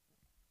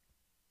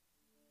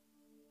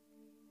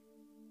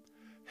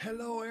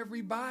Hello,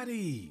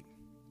 everybody.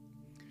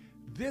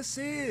 This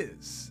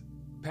is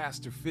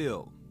Pastor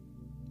Phil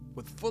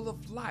with Full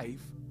of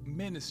Life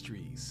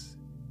Ministries.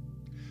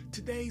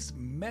 Today's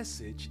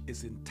message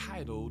is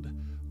entitled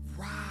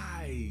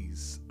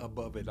Rise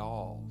Above It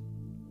All.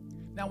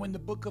 Now, in the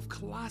book of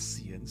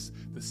Colossians,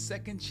 the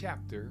second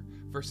chapter,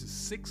 verses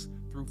 6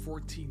 through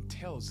 14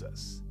 tells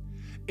us,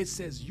 it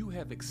says, "You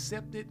have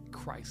accepted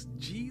Christ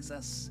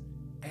Jesus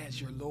as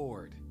your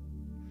Lord.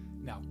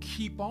 Now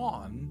keep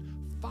on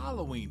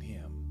following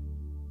him.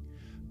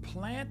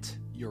 Plant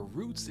your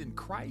roots in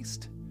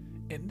Christ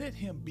and let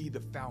him be the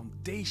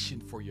foundation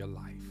for your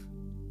life.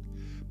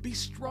 Be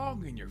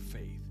strong in your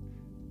faith,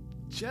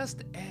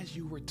 just as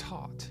you were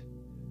taught,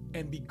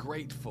 and be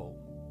grateful.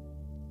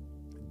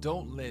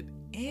 Don't let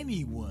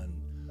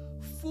anyone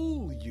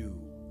fool you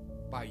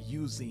by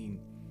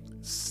using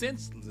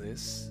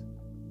senseless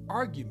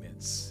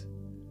arguments.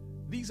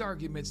 These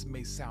arguments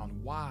may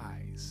sound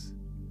wise,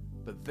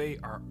 but they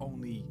are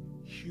only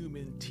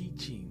human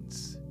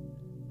teachings.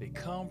 They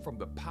come from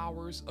the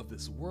powers of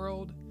this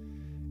world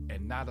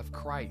and not of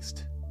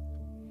Christ.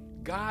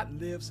 God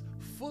lives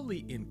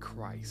fully in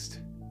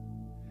Christ,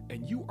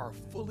 and you are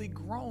fully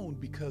grown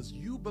because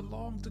you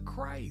belong to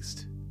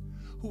Christ,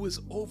 who is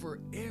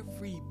over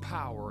every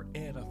power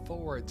and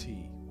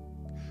authority.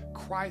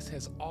 Christ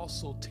has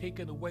also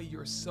taken away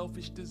your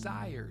selfish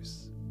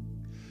desires,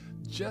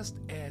 just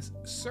as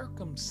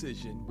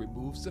circumcision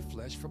removes the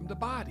flesh from the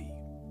body.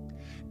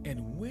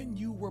 And when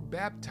you were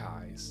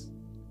baptized,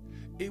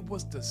 it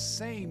was the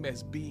same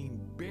as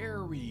being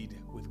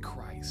buried with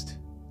Christ.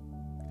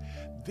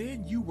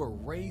 Then you were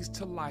raised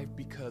to life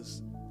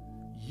because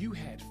you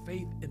had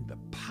faith in the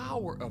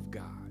power of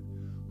God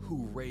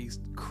who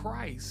raised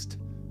Christ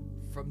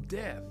from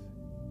death.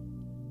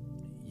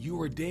 You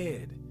were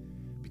dead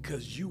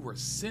because you were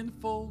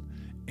sinful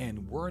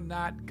and were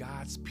not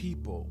God's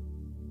people.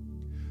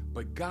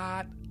 But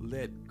God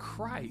let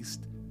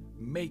Christ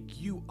make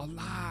you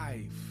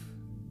alive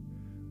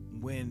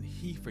when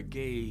he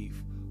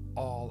forgave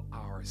all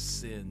our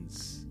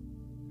sins.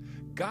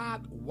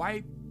 God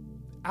wiped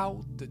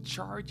out the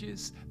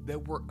charges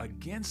that were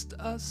against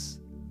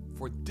us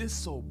for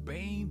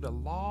disobeying the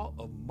law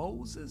of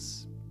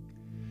Moses.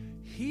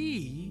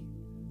 He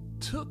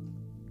took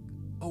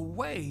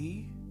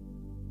away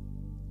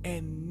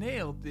and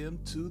nailed them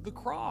to the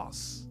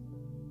cross.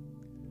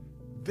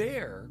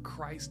 There,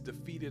 Christ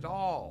defeated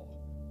all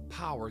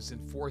powers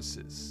and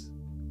forces.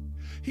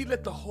 He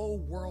let the whole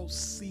world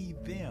see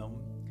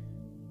them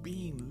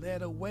being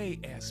led away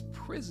as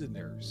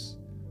prisoners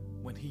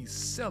when he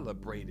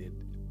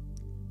celebrated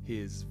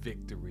his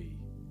victory.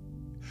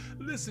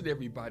 Listen,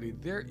 everybody,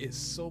 there is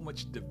so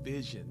much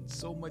division,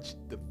 so much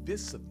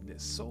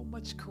divisiveness, so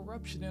much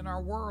corruption in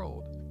our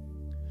world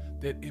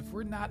that if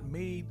we're not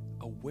made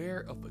aware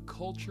of the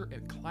culture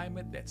and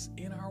climate that's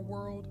in our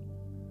world,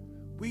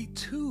 we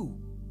too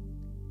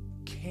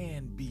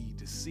can be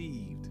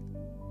deceived.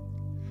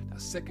 Now,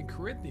 2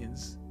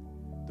 Corinthians,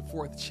 the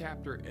 4th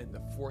chapter and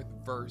the 4th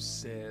verse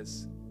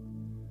says,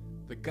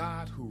 "The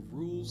God who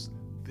rules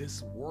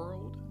this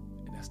world,"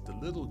 and that's the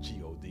little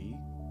God,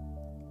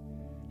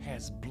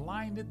 "has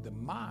blinded the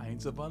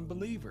minds of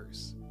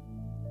unbelievers.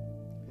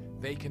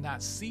 They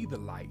cannot see the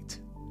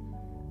light,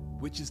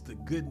 which is the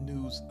good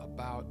news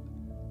about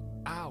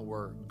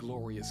our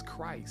glorious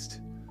Christ,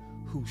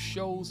 who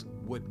shows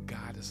what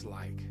God is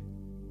like."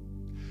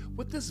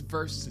 What this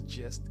verse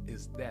suggests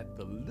is that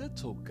the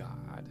little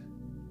God,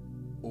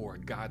 or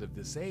God of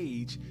this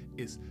age,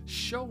 is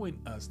showing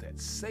us that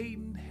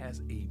Satan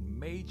has a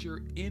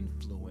major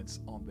influence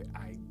on the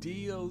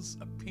ideals,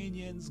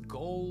 opinions,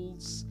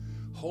 goals,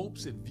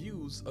 hopes, and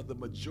views of the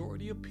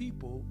majority of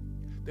people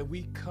that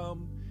we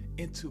come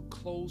into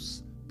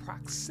close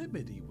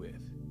proximity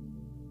with.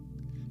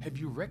 Have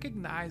you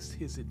recognized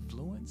his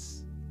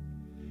influence?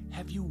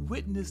 Have you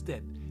witnessed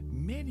that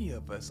many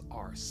of us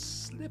are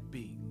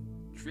slipping,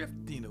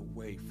 drifting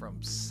away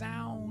from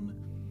sound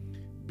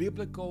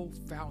biblical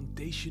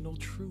foundational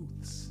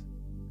truths?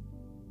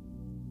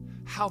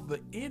 How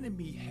the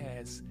enemy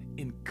has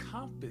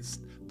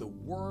encompassed the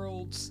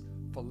world's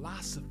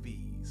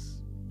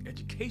philosophies,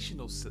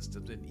 educational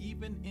systems, and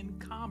even in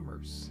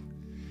commerce.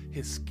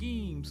 His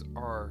schemes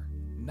are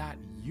not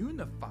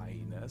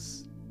unifying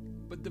us,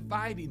 but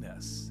dividing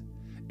us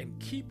and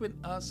keeping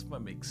us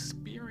from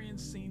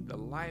experiencing the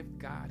life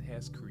God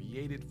has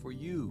created for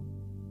you.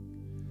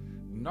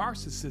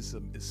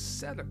 Narcissism is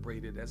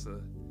celebrated as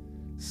a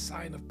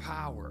sign of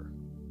power.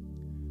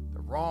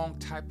 The wrong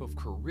type of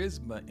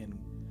charisma in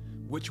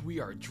which we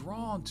are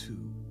drawn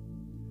to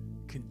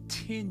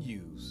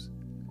continues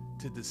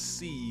to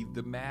deceive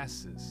the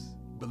masses,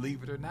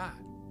 believe it or not.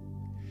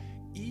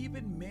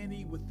 Even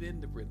many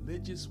within the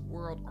religious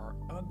world are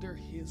under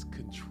his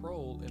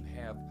control and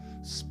have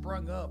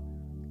sprung up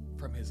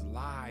from his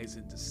lies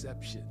and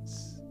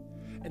deceptions.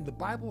 And the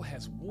Bible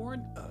has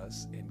warned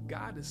us, and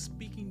God is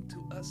speaking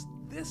to us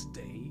this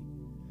day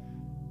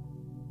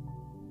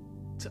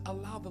to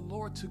allow the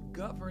Lord to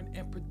govern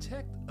and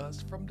protect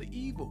us from the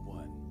evil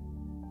one.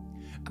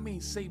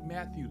 St.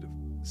 Matthew, the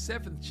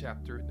 7th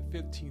chapter, and the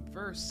 15th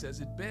verse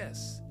says it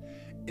best.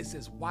 It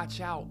says,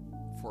 watch out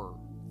for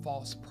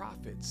false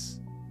prophets.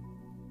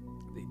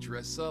 They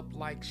dress up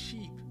like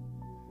sheep,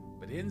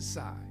 but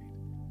inside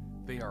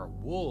they are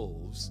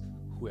wolves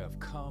who have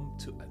come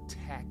to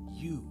attack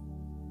you.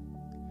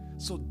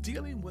 So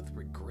dealing with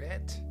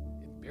regret,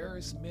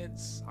 embarrassment,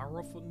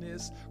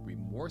 sorrowfulness,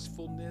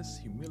 remorsefulness,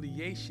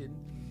 humiliation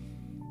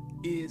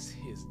is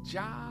his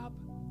job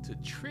to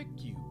trick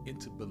you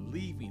into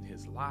believing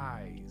his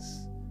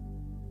lies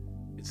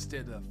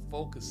instead of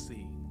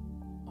focusing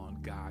on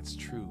God's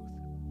truth.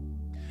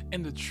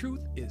 And the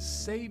truth is,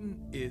 Satan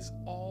is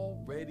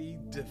already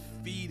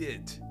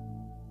defeated.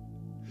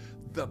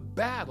 The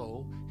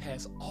battle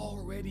has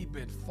already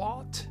been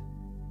fought,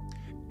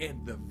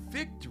 and the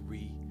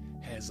victory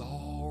has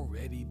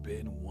already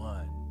been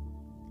won.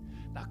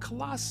 Now,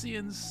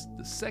 Colossians,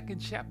 the 2nd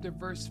chapter,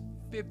 verse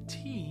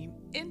 15,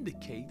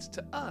 indicates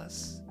to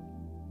us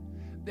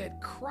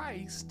that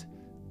Christ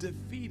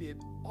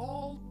defeated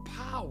all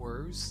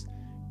powers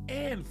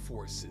and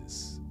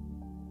forces.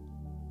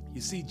 You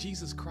see,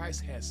 Jesus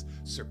Christ has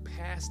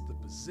surpassed the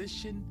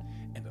position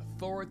and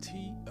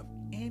authority of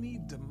any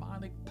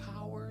demonic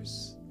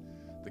powers,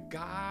 the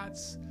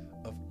gods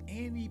of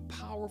any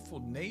powerful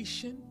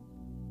nation.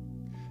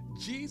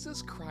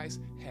 Jesus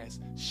Christ has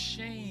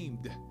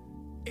shamed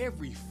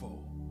every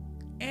foe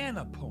and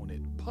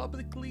opponent,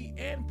 publicly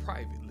and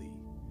privately,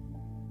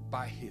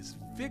 by his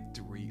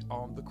victory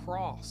on the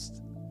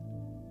cross.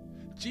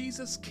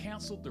 Jesus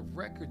canceled the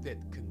record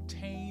that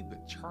contained the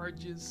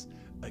charges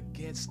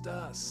against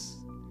us,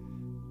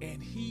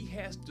 and he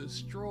has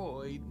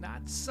destroyed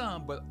not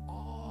some, but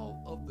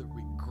all of the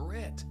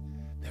regret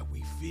that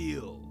we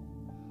feel,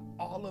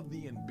 all of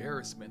the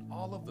embarrassment,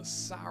 all of the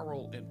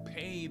sorrow and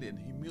pain and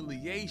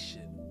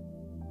humiliation.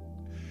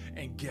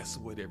 And guess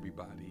what,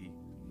 everybody?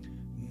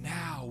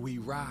 Now we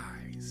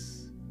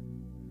rise.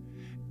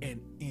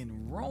 And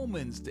in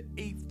Romans, the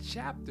 8th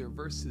chapter,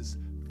 verses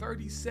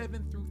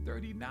 37 through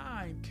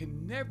 39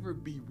 can never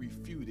be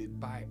refuted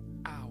by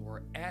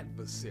our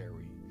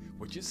adversary,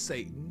 which is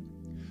Satan,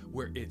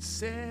 where it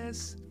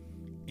says,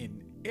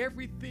 in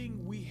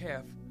everything we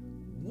have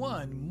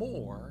won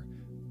more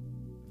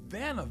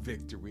than a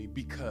victory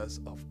because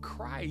of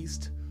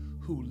Christ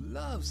who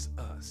loves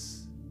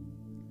us.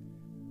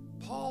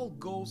 Paul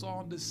goes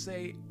on to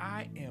say,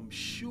 I am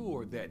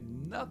sure that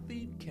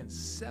nothing can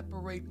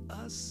separate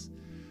us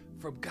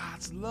from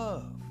God's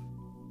love.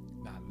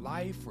 Not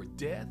life or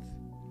death,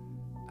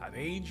 not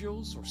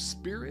angels or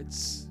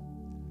spirits,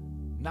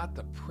 not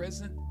the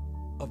present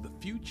of the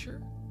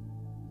future,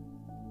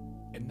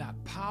 and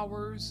not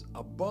powers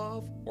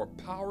above or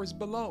powers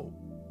below.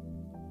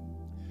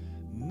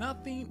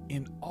 Nothing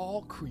in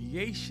all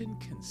creation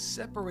can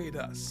separate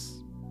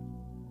us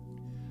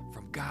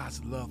from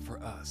God's love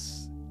for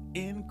us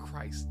in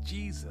Christ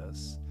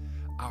Jesus,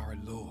 our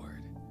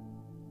Lord.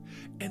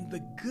 And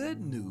the good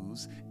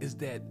news is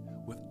that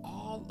with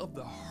all of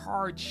the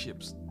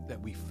hardships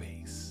that we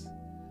face,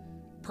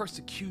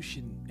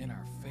 persecution in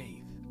our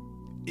faith,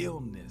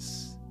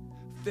 illness,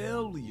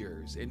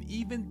 failures, and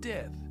even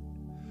death,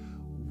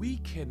 we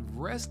can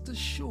rest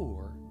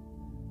assured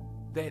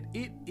that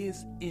it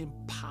is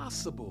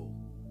impossible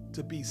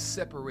to be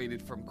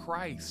separated from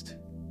Christ.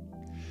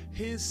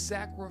 His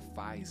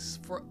sacrifice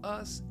for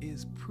us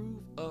is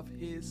proof of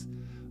his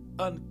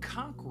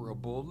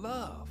unconquerable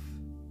love.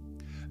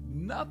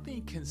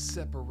 Nothing can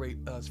separate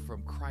us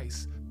from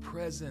Christ's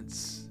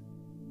presence.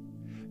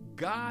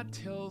 God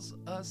tells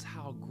us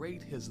how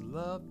great his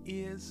love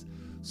is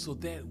so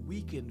that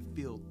we can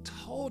feel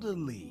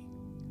totally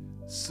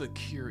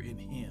secure in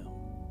him.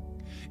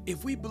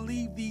 If we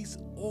believe these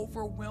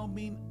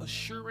overwhelming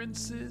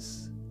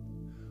assurances,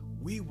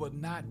 we will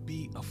not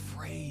be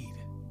afraid,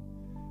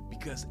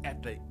 because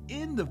at the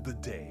end of the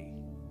day,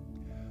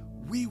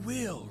 we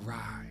will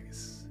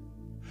rise.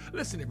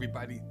 Listen,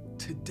 everybody,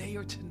 today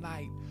or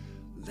tonight,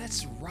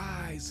 let's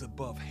rise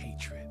above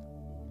hatred.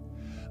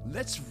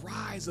 Let's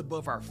rise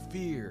above our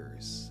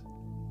fears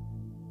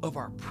of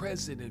our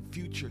present and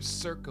future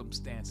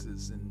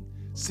circumstances and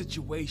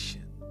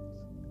situations.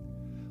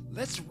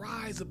 Let's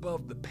rise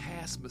above the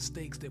past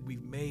mistakes that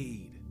we've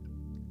made.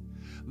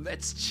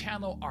 Let's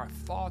channel our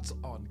thoughts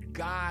on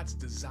God's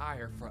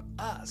desire for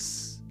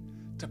us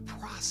to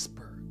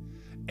prosper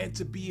and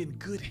to be in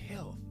good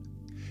health,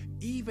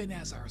 even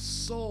as our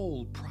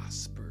soul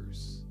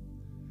prospers.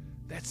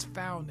 That's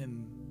found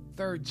in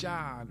 3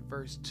 John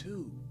verse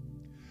 2.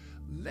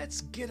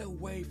 Let's get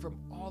away from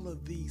all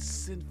of these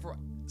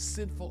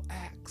sinful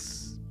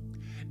acts,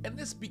 and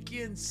let's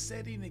begin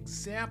setting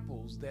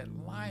examples that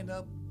line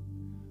up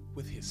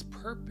with his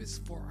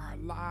purpose for our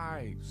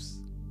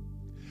lives.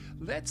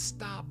 Let's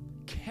stop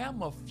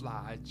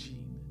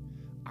camouflaging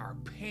our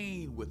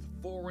pain with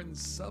foreign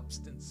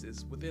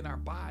substances within our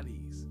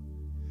bodies,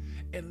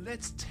 and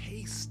let's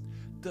taste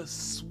the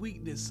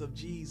sweetness of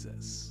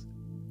Jesus.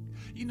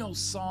 You know,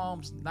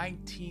 Psalms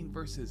 19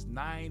 verses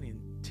 9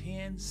 and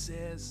 10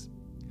 says,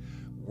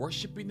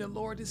 worshiping the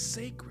Lord is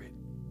sacred.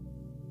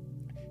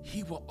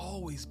 he will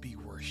always be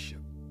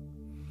worshiped,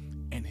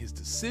 and his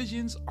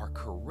decisions are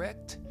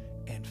correct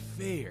and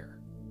fair.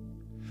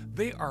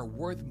 They are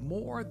worth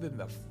more than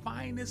the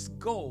finest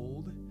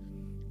gold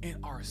and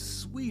are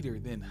sweeter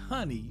than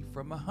honey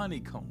from a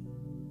honeycomb.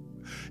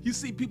 You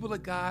see, people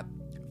of God,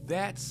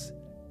 that's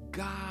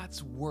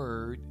God's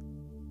word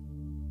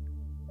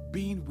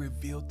being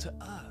revealed to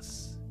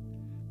us,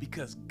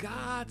 because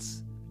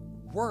God's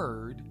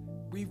word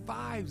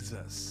revives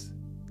us.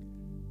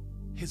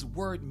 His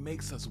word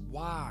makes us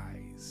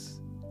wise.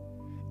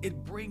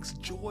 It brings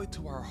joy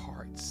to our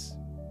hearts.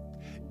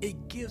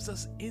 It gives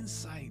us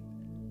insight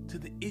to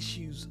the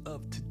issues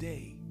of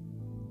today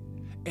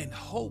and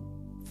hope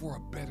for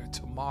a better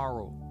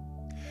tomorrow.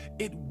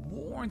 It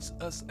warns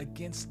us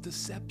against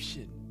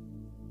deception,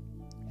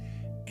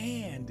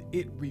 and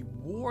it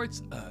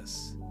rewards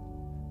us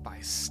by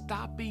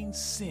stopping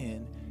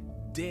sin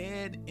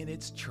dead in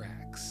its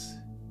tracks.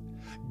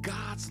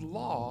 God's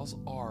laws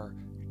are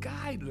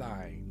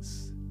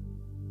guidelines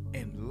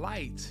and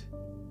light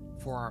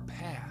for our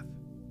path.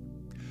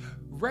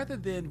 Rather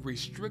than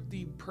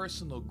restricting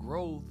personal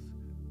growth,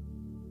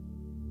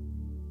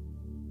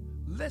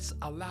 let's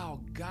allow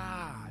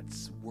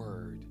God's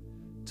word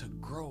to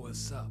grow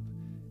us up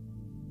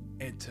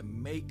and to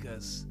make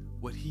us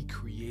what he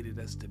created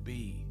us to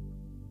be.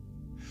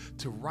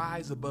 To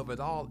rise above it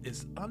all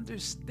is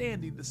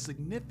understanding the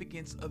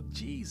significance of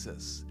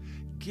Jesus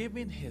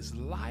giving his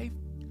life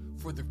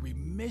for the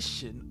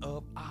remission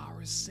of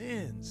our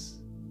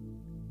sins.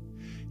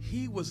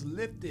 He was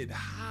lifted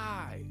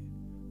high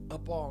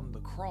up on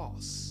the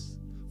cross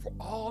for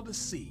all to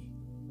see.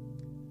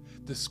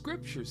 The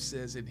scripture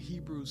says in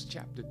Hebrews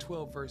chapter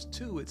 12, verse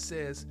 2, it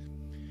says,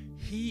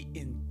 he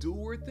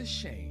endured the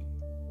shame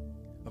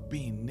of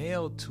being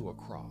nailed to a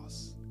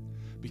cross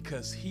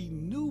because he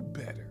knew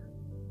better.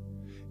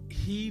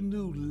 He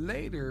knew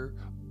later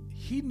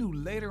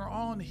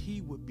on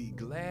he would be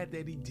glad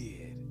that he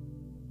did.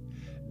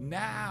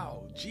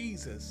 Now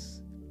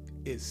Jesus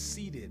is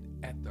seated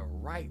at the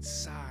right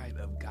side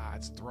of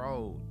God's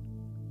throne.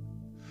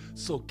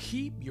 So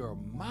keep your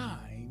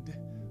mind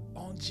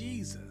on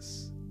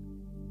Jesus,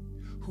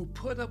 who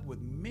put up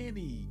with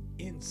many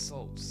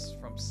insults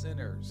from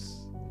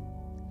sinners.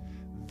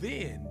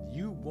 Then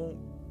you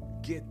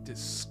won't get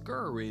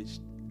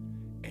discouraged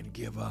and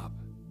give up.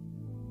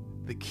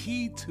 The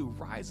key to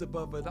rise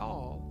above it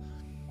all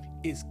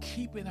is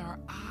keeping our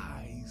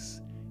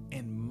eyes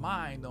and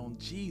mind on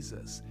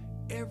Jesus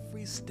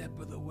every step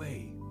of the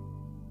way.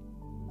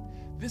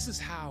 This is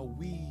how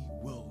we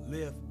will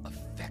live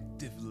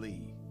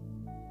effectively.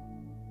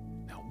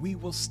 Now, we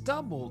will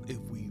stumble if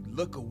we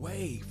look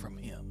away from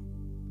him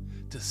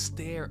to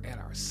stare at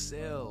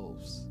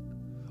ourselves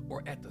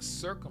or at the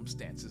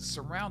circumstances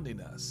surrounding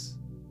us.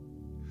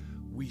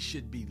 We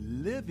should be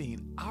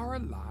living our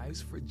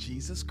lives for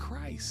Jesus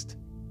Christ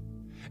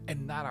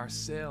and not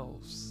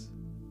ourselves.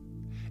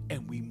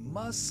 And we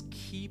must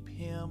keep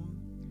him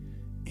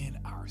in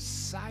our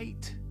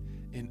sight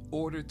in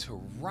order to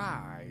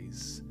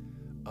rise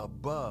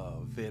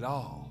above it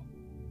all.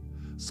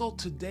 So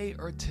today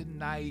or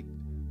tonight,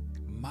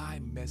 my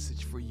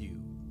message for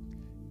you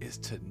is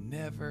to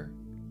never,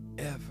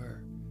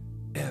 ever,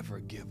 ever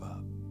give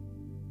up.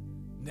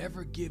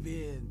 Never give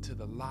in to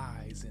the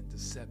lies and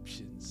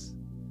deceptions.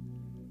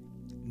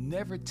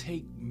 Never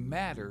take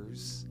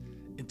matters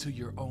into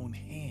your own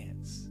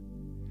hands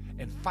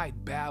and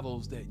fight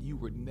battles that you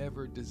were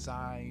never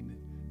designed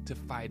to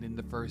fight in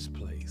the first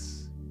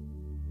place.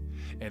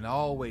 And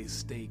always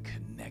stay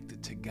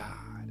connected to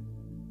God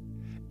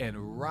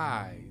and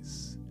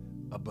rise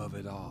above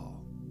it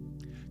all.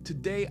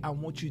 Today, I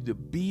want you to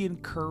be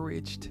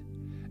encouraged,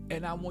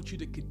 and I want you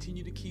to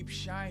continue to keep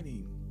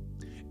shining.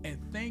 And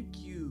thank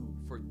you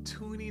for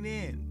tuning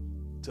in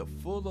to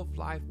Full of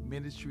Life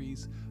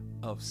Ministries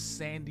of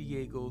San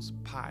Diego's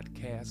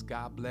podcast.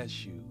 God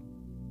bless you.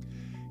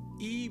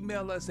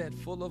 Email us at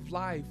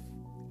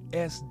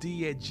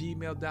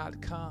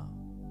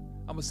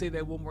fulloflifesd@gmail.com. I'm going to say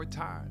that one more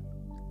time.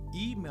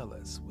 Email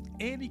us with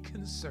any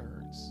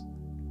concerns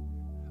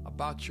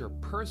about your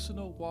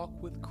personal walk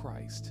with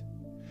Christ.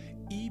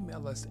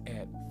 Email us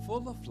at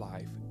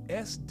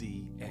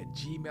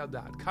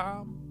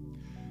fulloflifesd@gmail.com.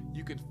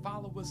 You can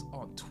follow us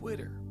on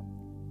Twitter.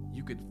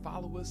 You can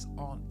follow us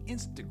on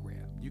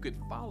Instagram. You can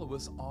follow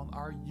us on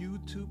our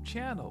YouTube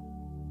channel.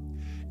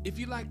 If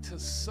you like to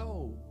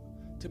sow,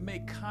 to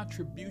make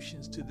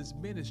contributions to this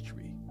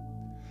ministry,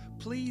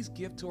 please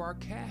give to our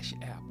Cash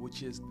App,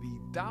 which is the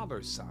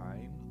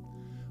 $,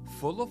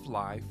 Full of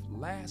Life,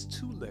 last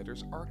two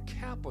letters are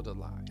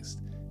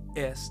capitalized,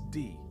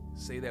 SD.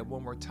 Say that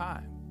one more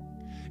time.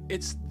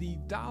 It's the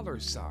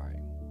 $,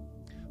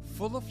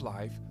 Full of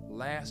Life,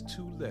 last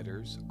two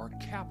letters are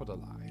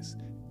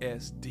capitalized,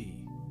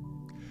 SD.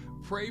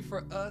 Pray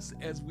for us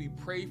as we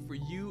pray for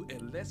you,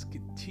 and let's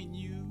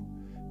continue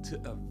to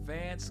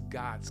advance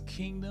God's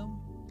kingdom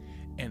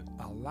and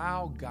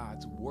allow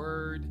God's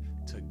word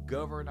to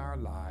govern our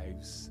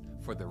lives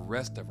for the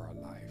rest of our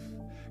life.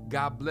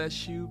 God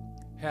bless you.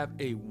 Have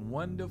a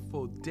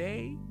wonderful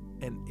day,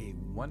 and a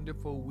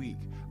wonderful week.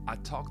 I'll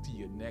talk to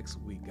you next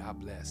week. God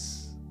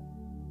bless.